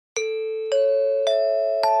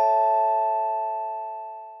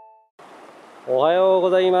おはようご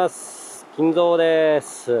ざいます。金蔵で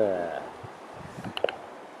す。7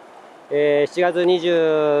月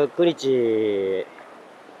29日、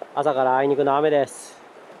朝からあいにくの雨です。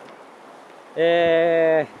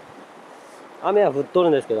雨は降っとる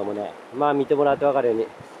んですけどもね、まあ見てもらって分かるように、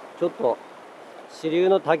ちょっと支流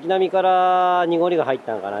の滝波から濁りが入っ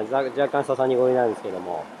たのかな、若干ささ濁りなんですけど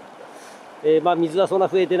も、まあ水はそんな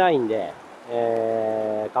増えてないんで、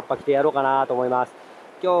カッパ着てやろうかなと思います。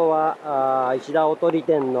今日は石田おとり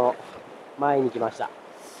店の前に来ました。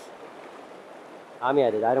雨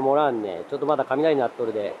やで誰もおらんね。ちょっとまだ雷鳴っと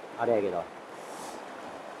るであれやけど、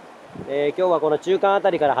今日はこの中間あ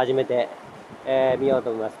たりから始めて、見よう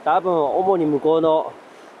と思います。多分主に向こうの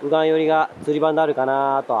右岸寄りが釣り場になるか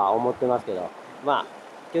なとは思ってますけど、まあ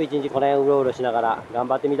今日一日この辺うろうろしながら頑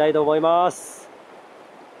張ってみたいと思います。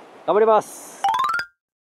頑張ります。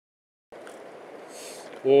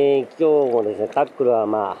今日もですね、タックルは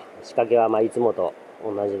仕掛けはいつもと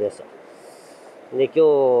同じです。で、今日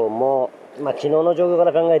も、昨日の状況か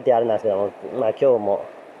ら考えてあれなんですけども、今日も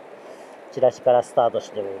チラシからスタート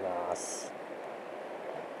してみます。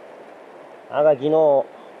昨日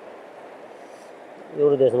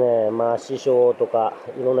夜ですね、師匠とか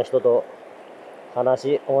いろんな人とお話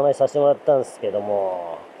しさせてもらったんですけど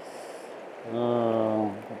も、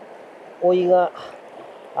老いが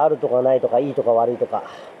あるとかないとか、いいとか悪いとか、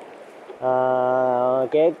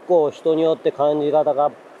結構人によって感じ方が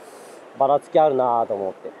ばらつきあるなと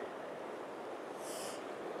思って。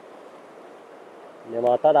で、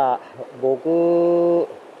ただ僕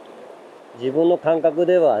自分の感覚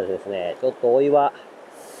ではですね、ちょっと老いは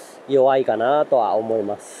弱いかなとは思い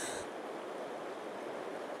ます。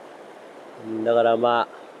だから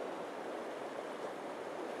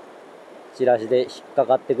チラシで引っか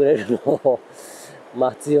かってくれるのを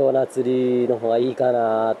待つような釣りの方がいいか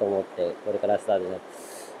なと思って、これからスタートね。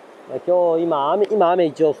今雨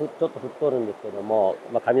一応ちょっと降っとるんですけども、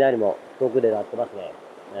雷も遠くで鳴ってますね。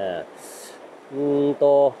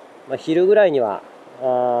昼ぐらいには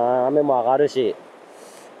雨も上がるし、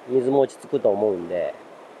水も落ち着くと思うんで、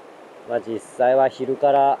実際は昼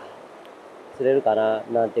から釣れるかな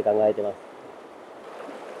なんて考えてます。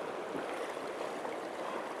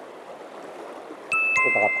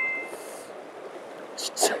かかった。ち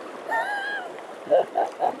っちゃい。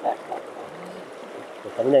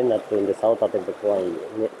雷になってるんで竿立てると怖いんで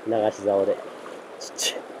ね、流し竿で。ちっ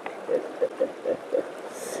ちゃい。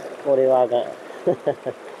これはあかん。おお、かかっ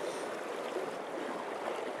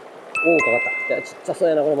た。いや、ちっちゃそう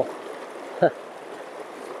やな、これも。ちっ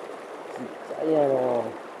ちゃいやろ。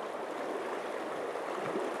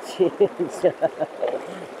ちっちゃい。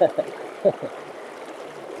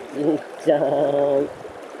ちっちゃい。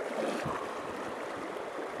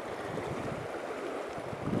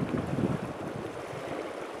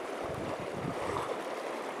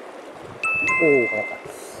おお、かかっ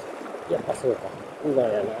た。やっぱそうか。うまい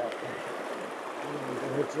やな。めっ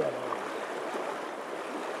ちゃやな。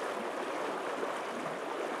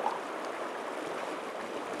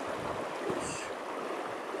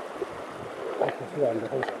普段の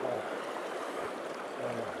本社な。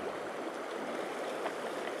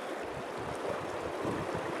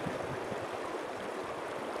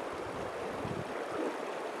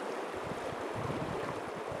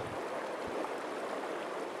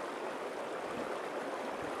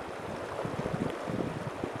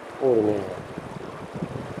おるね。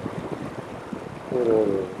おるお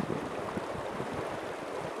る。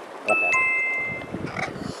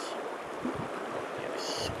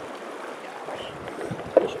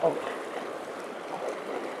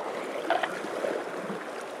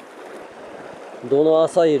ど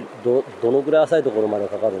のぐらい浅いところまで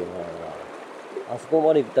かかるのかな。あそこ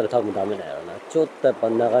まで行ったら多分ダメだよな。ちょっとやっぱ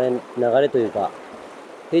流れというか、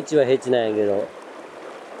ヘチはヘチなんやけど、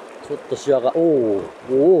ちょっとシワが、お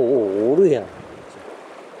るやん。こ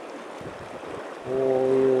う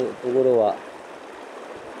いうところは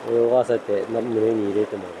泳がせて群れに入れ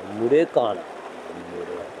ても、群れかな。群れだと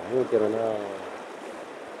思うけどな。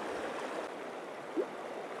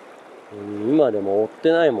今でも追っ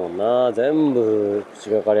てないもんな。全部口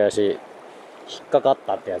がかりやし、引っかかっ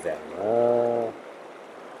たってやつやな。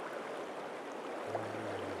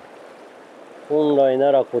本来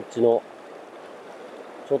ならこっちの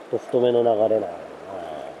ちょっと太めの流れなんやな。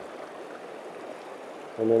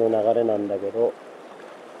太めの流れなんだけど、こ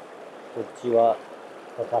っちは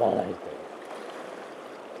かからないという。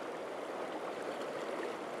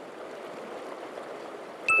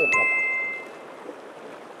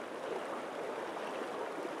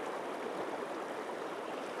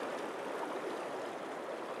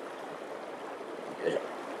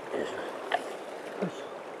よいしょ。よいしょ。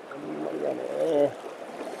ほんまにやね。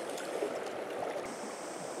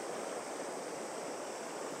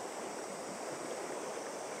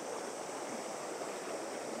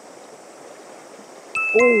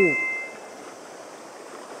おお。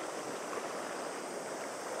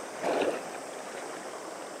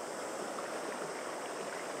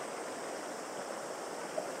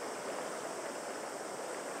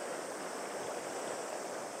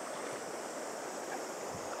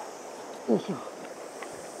よいしょ。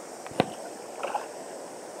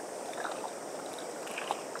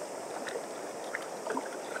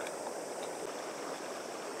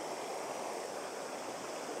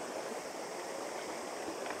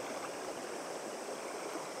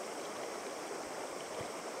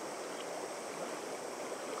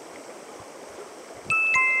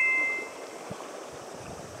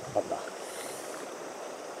あった。よ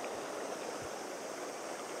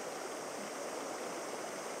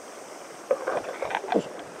いしょ。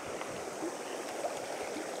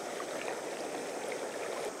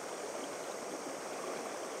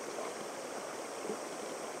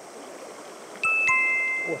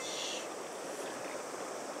よし。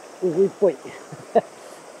ウグイっぽい。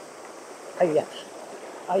はい、やっ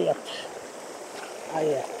た。はい、やった。は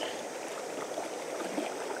い、やった。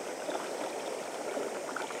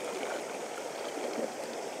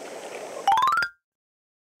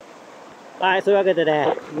はい、そういうわけで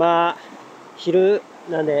ね、まあ、昼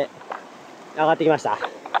なんで上がってきました。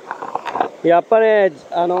やっぱね、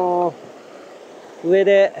上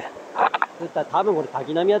で打った多分これ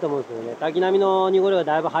滝波だと思うんですけどね、滝波の濁りが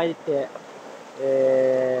だいぶ入って、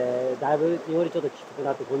だいぶ濁りちょっときつく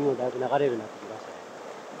なって、ゴミもだいぶ流れるようになってきましたね。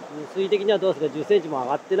水位的にはどうですか、10センチも上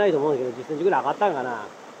がってないと思うんですけど、10センチぐらい上がったんかな。ま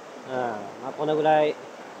あ、このぐらい、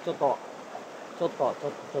ちょっと。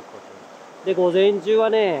で、午前中は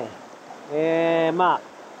ね、まあ、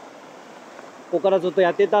ここからずっと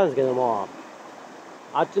やってたんですけども、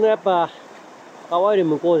あっちのやっぱ、川より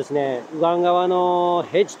向こうですね、右岸側の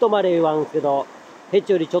ヘチとまで言わんですけど、ヘ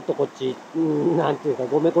チよりちょっとこっち、なんていうか、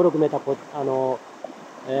5メートル、6メーター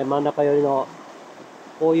真ん中寄りの、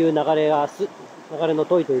こういう流れの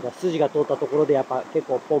問いというか、筋が通ったところで、やっぱ結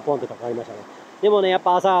構ポンポンとかかりましたね。でもね、やっ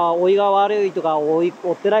ぱ朝、追いが悪いとか、追っ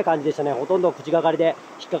てない感じでしたね。ほとんど口がかりで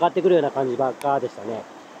引っかかってくるような感じばっかでしたね。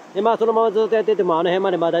で、まあ、そのままずっとやってても、あの辺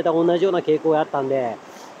までまあ大体同じような傾向やったんで、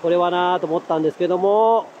これはなぁと思ったんですけど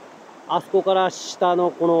も、あそこから下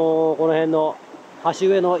のこの辺の橋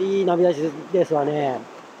上のいい波立ちですわね。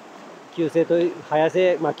急性と早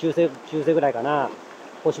瀬、まあ急性ぐらいかな。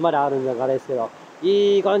腰まであるんだからですけど、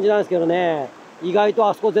いい感じなんですけどね。意外と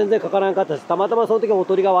あそこ全然かからなかったし、たまたまその時お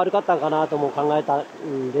とりが悪かったんかなとも考えた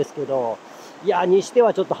んですけど、いや、にして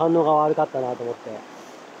はちょっと反応が悪かったなと思って。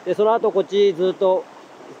で、その後こっちずっと、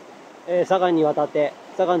左岸に渡って、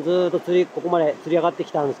左岸ずっとここまで釣り上がって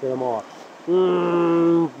きたんですけども、い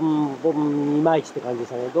まいちって感じでし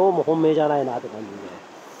たね。どうも本命じゃないなって感じで。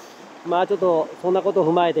まあちょっと、そんなことを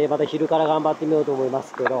踏まえて、また昼から頑張ってみようと思いま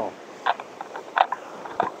すけど、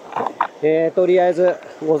とりあえず、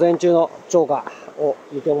午前中の釣果を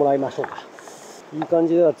見てもらいましょうか。いい感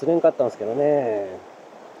じでは釣れんかったんですけどね。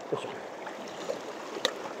よいし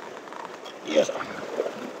ょ。よいしょ。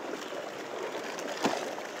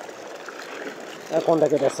こんだ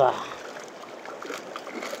けですわ。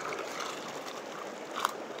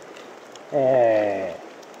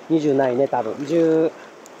20ないね、多分。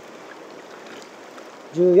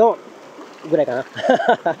14ぐらいかな。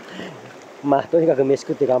まあ、とにかく飯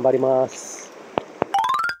食って頑張ります。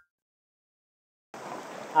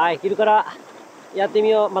はい、昼からやってみ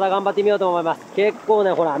よう、また頑張ってみようと思います。結構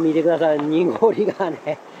ね、ほら、見てください。濁りが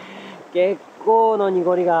ね、結構の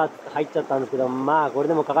濁りが入っちゃったんですけど、まあ、これ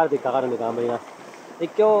でもかかるときかかるんで頑張ります。で、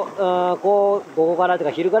今日、午後からという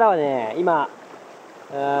か、昼からはね、今、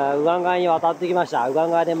右岸側に渡ってきました。右岸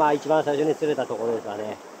側でまあ一番最初に釣れたところですか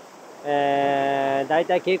ね。だい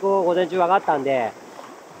たい傾向午前中分かったんで、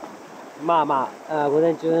まあまあ、午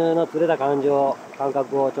前中の釣れた感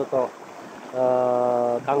覚をちょっと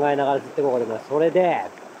考えながら釣っていこうと思います。それで、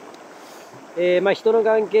まあ人の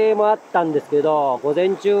関係もあったんですけど、午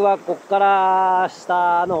前中はこっから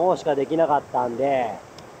下の方しかできなかったんで、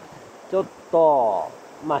ちょっと、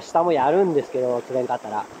まあ下もやるんですけど、釣れんかった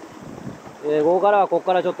ら。午後からはここ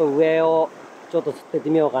からちょっと上をちょっと釣ってって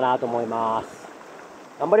みようかなと思います。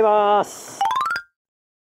頑張ります。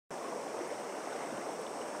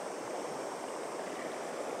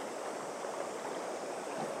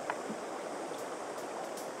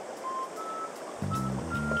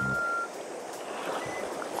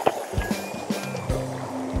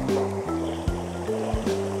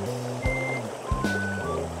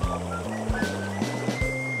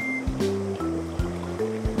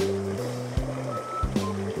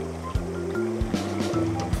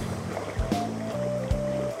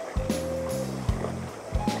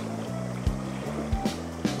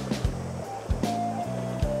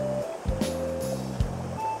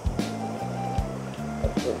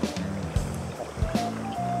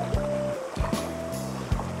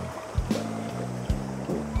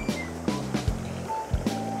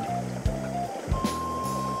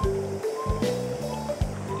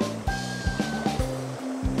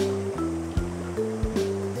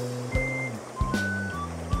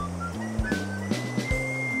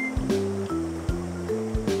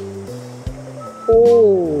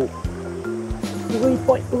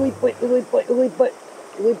ぽい、ウグイっぽい、ウグイっぽい、ウグイっぽい、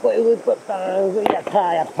ウグイっぽい、ウグイっぽい、ウグイやった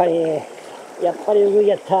ー、やっぱりウグイ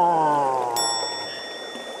やったー。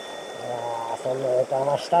そんな予感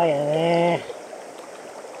はしたんやね。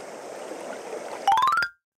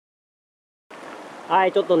は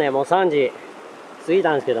い、ちょっとね、もう3時過ぎ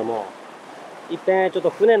たんですけども、いっぺんちょっと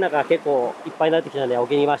船の中結構いっぱいになってきたんで起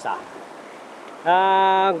きにいました。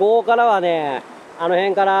午後からはね、あの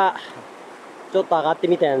辺からちょっと上がって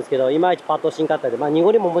みたんですけど、いまいちパッとしんかったんで、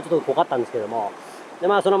濁りももうちょっと濃かったんですけども、で、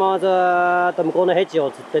そのままずーっと向こうのヘチ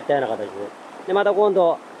を釣っていったような形で、で、また今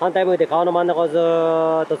度反対向いて川の真ん中をず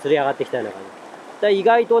ーっと釣り上がってきたような感じ。で、意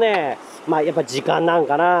外とね、やっぱ時間なん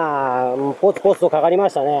かな、ポツポツとかかりま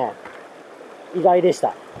したね。意外でし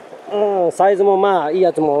た。サイズもいい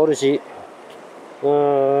やつもおるし、ち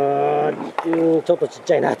ょっとちっ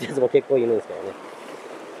ちゃいなってやつも結構いるんですけどね。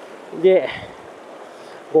で、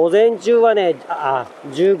午前中はね、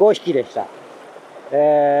15匹でした。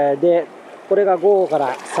で、これが午後か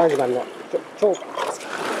ら3時までの、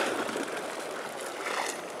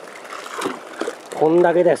こん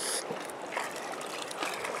だけです。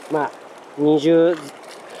20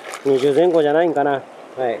前後じゃないんかな。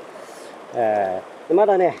はい。ま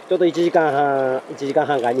だね、ちょっと1時間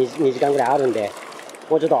半か2時間ぐらいあるんで、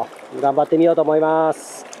もうちょっと頑張ってみようと思いま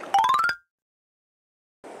す。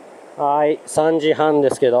はい、3時半で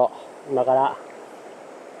すけど、今から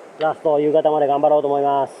ラスト夕方まで頑張ろうと思い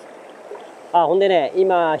ます。ほんでね、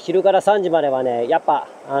今、昼から3時まではね、やっぱ、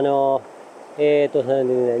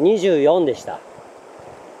24でした。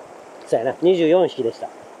そうやな、24匹でした。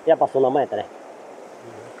やっぱそんなもんやったね。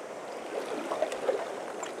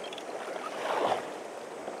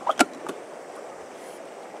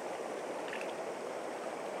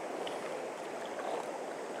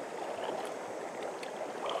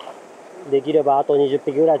できればあと20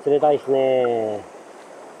匹ぐらい釣れたいですね。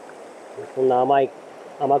そんな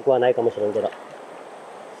甘くはないかもしれんけど。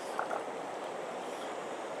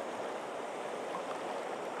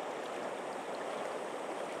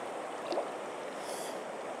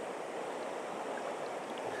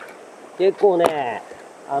結構ね、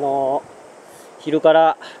昼か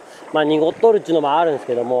ら、濁っとるっていうのもあるんです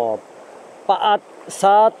けども、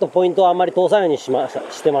さーっとポイントをあんまり通さないようにし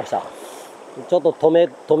てました。ちょっと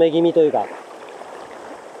止め気味というか。よ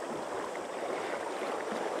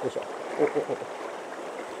いしょ。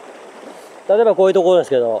例えばこういうところです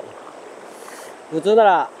けど、普通な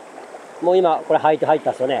ら、もう今、これ入っ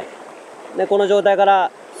たっすよね。で、この状態か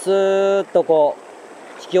ら、スーッとこ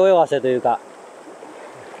う、引き泳がせというか、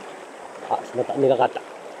しまった、目がかった。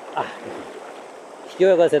引き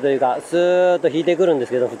泳がせというか、スーッと引いてくるんで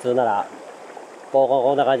すけど、普通なら、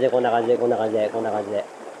こんな感じで、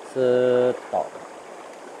スーッと。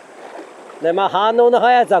で、反応の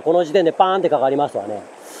早いやつはこの時点でパーンってかかりますわね。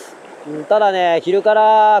ただね、昼か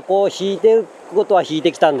らこう引いてることは引い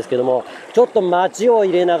てきたんですけども、ちょっと待ちを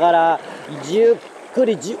入れながら、ゆっく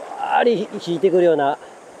りじわり引いてくるような、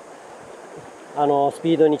ス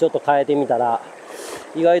ピードにちょっと変えてみたら、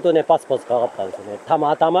意外とね、パツパツかかったんですよね。た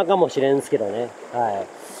またまかもしれんすけどね。はい。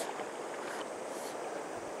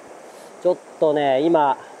ちょっとね、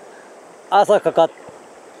今、朝かかっ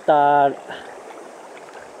た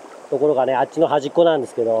ところがね、あっちの端っこなんで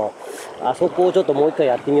すけど、あそこをちょっともう一回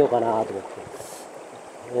やってみようかなと思っ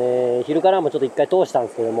て。昼からもちょっと一回通したん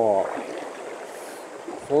ですけども、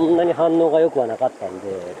そんなに反応が良くはなかったんで、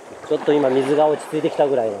ちょっと今水が落ち着いてきた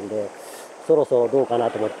ぐらいなんで、そろそろどうか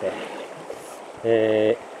なと思っ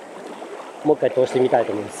て、もう一回通してみたい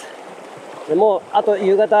と思います。でもうあと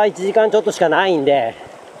夕方1時間ちょっとしかないんで、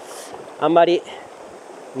あんまり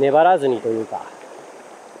粘らずにというか、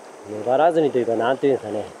なんていうんです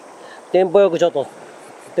かね、テンポよくちょっと釣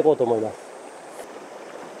っていこうと思います。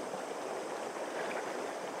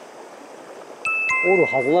おる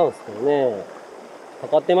はずなんですけどね、か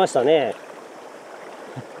かってましたね。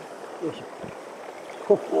よいしょ。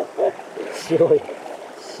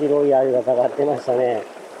白いあれがかかってましたね。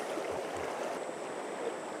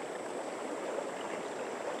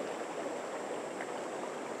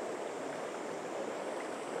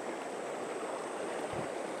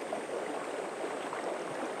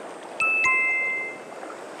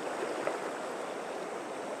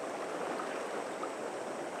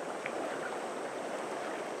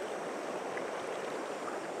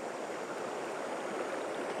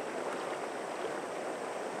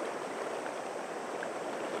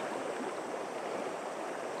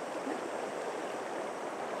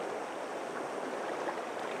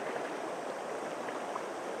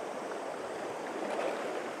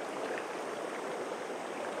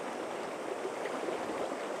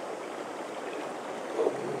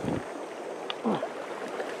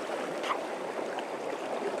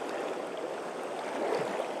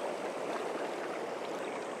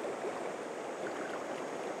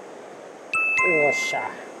っしゃ。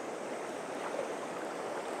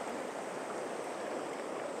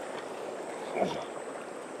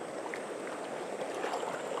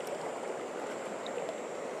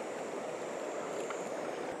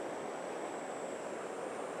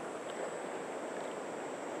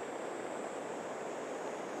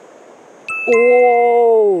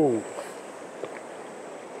おお。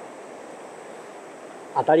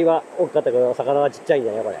当たりは大きかったけど、魚はちっちゃいん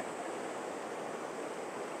だね、これ。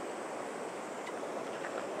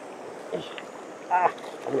ああ、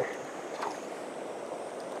危ない。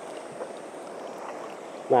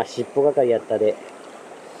まあ、尻尾係やったで、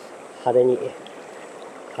派手に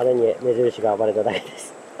目印が暴れただけで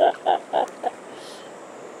す。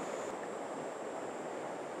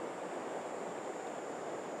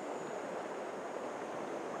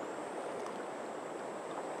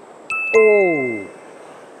おお。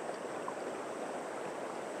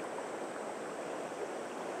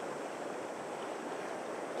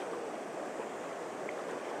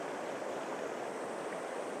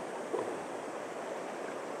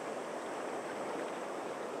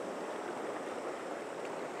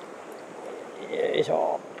よいし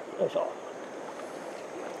ょ、よいしょ。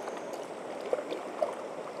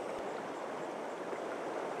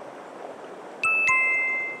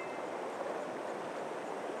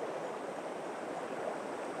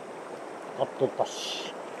あっとった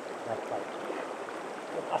し、やっぱり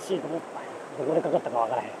おかしいと思った。どこでかかったかわ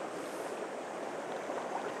からへん。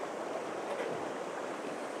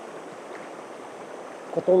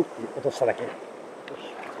コトンって落としただけ。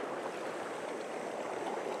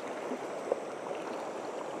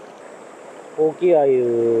大きい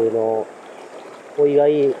鮎の追いが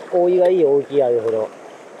いい大きい鮎ほど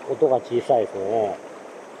音が小さいですね。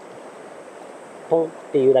トンっ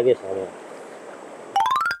ていうだけですよね。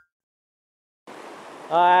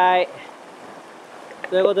はーい。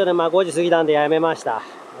ということで、まあ5時過ぎたんでやめました。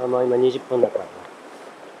今20分だったかな。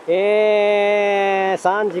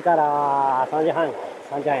3時から3時半やっ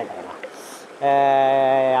たか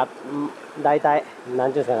な。だいたい、な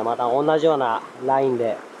んていうんですかね、また同じようなライン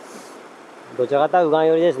で、どちらかというと右岸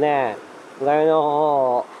寄りですね。右岸寄りの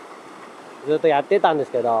方をずっとやってたんで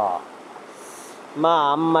すけど、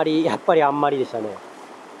まあやっぱりあんまりでしたね。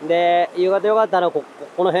で、夕方良かったのはこ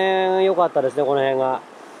の辺良かったですね、この辺が。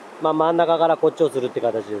まあ真ん中からこっちを釣るって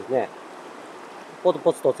形ですね。ポツ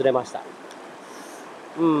ポツと釣れました。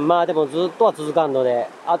まあでもずっとは続かんので、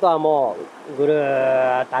あとはもうぐる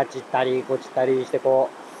ーっとあっち行ったりこっち行ったりしてこ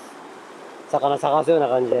う、魚探すような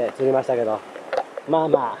感じで釣りましたけど、ま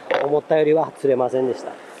あ思ったよりは釣れませんでし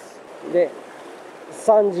た。で、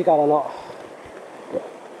3時からの、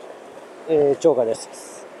釣果で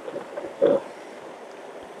す。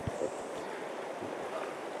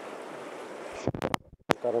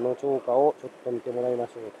からの釣果をちょっと見てもらいま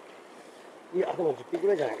しょう。いや、でも10匹ぐ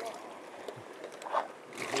らいじゃないかな。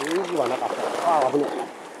20はなかった。ああ、危ねえ。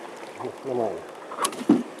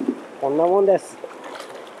こんなもんです。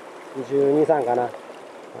12、3かな。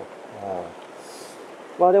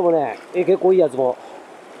まあでもね、結構いいやつも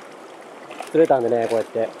釣れたんでね、こうやっ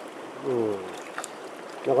て。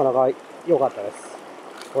なかなか良かったです。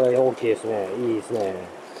これ大きいですね。いいですね。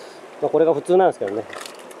まあこれが普通なんですけどね。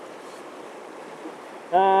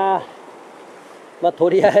まあと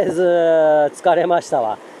りあえず疲れました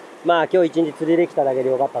わ。まあ今日一日釣りできただけ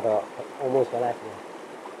でよかったと思うしかないです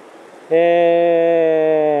ね。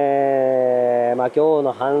まあ今日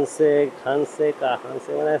の反省は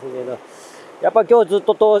ないですけど、やっぱ今日ずっ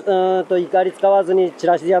と怒り使わずにチ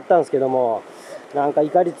ラシでやったんですけども、なんか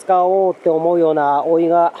怒り使おうって思うような追い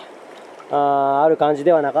がある感じ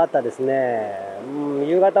ではなかったですね。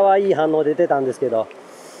夕方はいい反応出てたんですけど、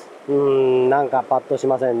なんかパッとし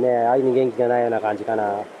ませんね。鮎に元気がないような感じか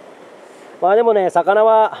な。まあでもね、魚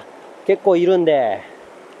は結構いるんで、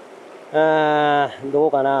ど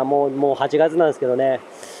うかな、もう8月なんですけどね、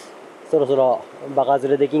そろそろバカ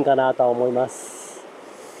釣れできんかなとは思います。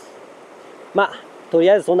まあと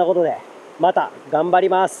りあえずそんなことでまた頑張り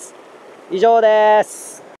ます。以上で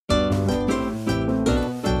す。